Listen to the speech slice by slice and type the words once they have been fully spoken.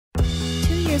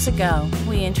years ago,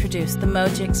 we introduced the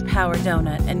MOGICS Power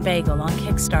Donut and Bagel on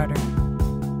Kickstarter.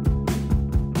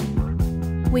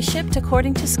 We shipped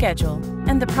according to schedule,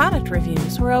 and the product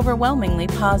reviews were overwhelmingly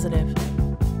positive.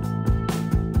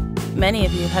 Many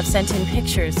of you have sent in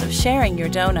pictures of sharing your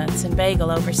donuts and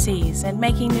bagel overseas and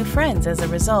making new friends as a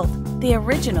result. The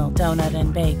original donut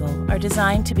and bagel are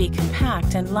designed to be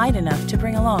compact and light enough to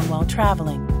bring along while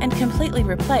traveling and completely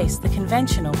replace the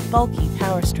conventional bulky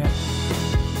power strip.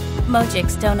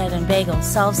 MOGICS Donut and Bagel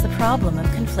solves the problem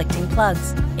of conflicting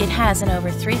plugs. It has an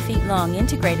over 3 feet long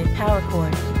integrated power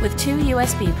cord with 2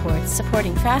 USB ports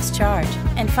supporting fast charge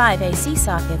and 5 AC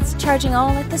sockets charging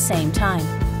all at the same time.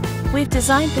 We've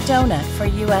designed the donut for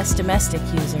US domestic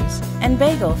users and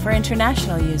bagel for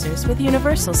international users with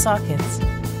universal sockets.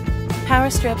 Power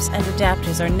strips and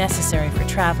adapters are necessary for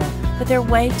travel, but they're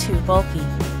way too bulky.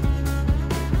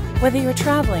 Whether you're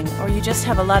traveling or you just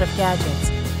have a lot of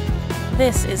gadgets,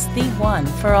 this is the one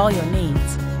for all your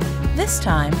needs. This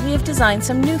time, we have designed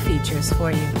some new features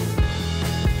for you.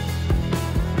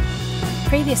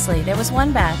 Previously, there was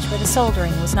one batch where the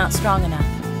soldering was not strong enough.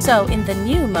 So, in the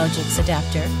new MOGICS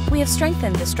adapter, we have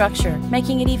strengthened the structure,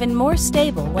 making it even more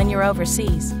stable when you're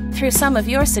overseas. Through some of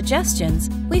your suggestions,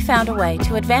 we found a way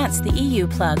to advance the EU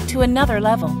plug to another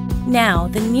level. Now,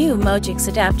 the new MOGICS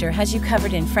adapter has you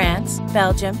covered in France,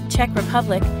 Belgium, Czech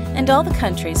Republic, and all the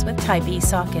countries with Type E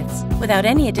sockets, without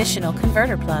any additional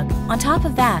converter plug. On top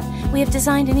of that, we have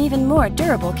designed an even more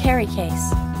durable carry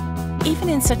case. Even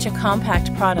in such a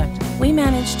compact product, we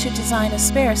managed to design a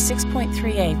spare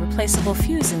 6.3A replaceable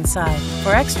fuse inside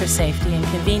for extra safety and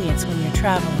convenience when you're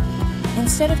traveling.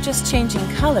 Instead of just changing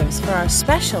colors for our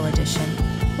special edition,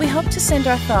 we hope to send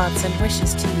our thoughts and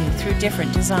wishes to you through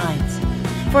different designs.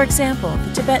 For example,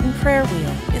 the Tibetan prayer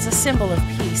wheel is a symbol of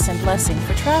peace and blessing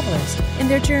for travelers in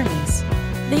their journeys.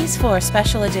 These 4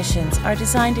 special editions are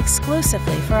designed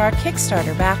exclusively for our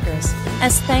Kickstarter backers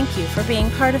as thank you for being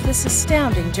part of this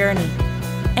astounding journey.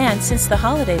 And since the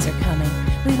holidays are coming,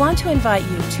 we want to invite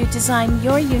you to design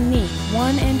your unique,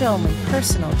 one and only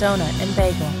personal donut and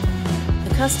bagel.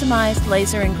 The customized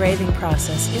laser engraving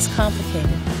process is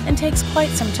complicated and takes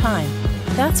quite some time.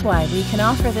 That's why we can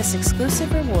offer this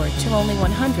exclusive reward to only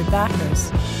 100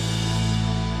 backers.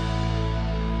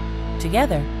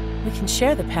 Together, we can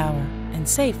share the power and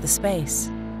save the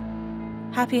space.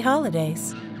 Happy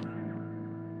holidays!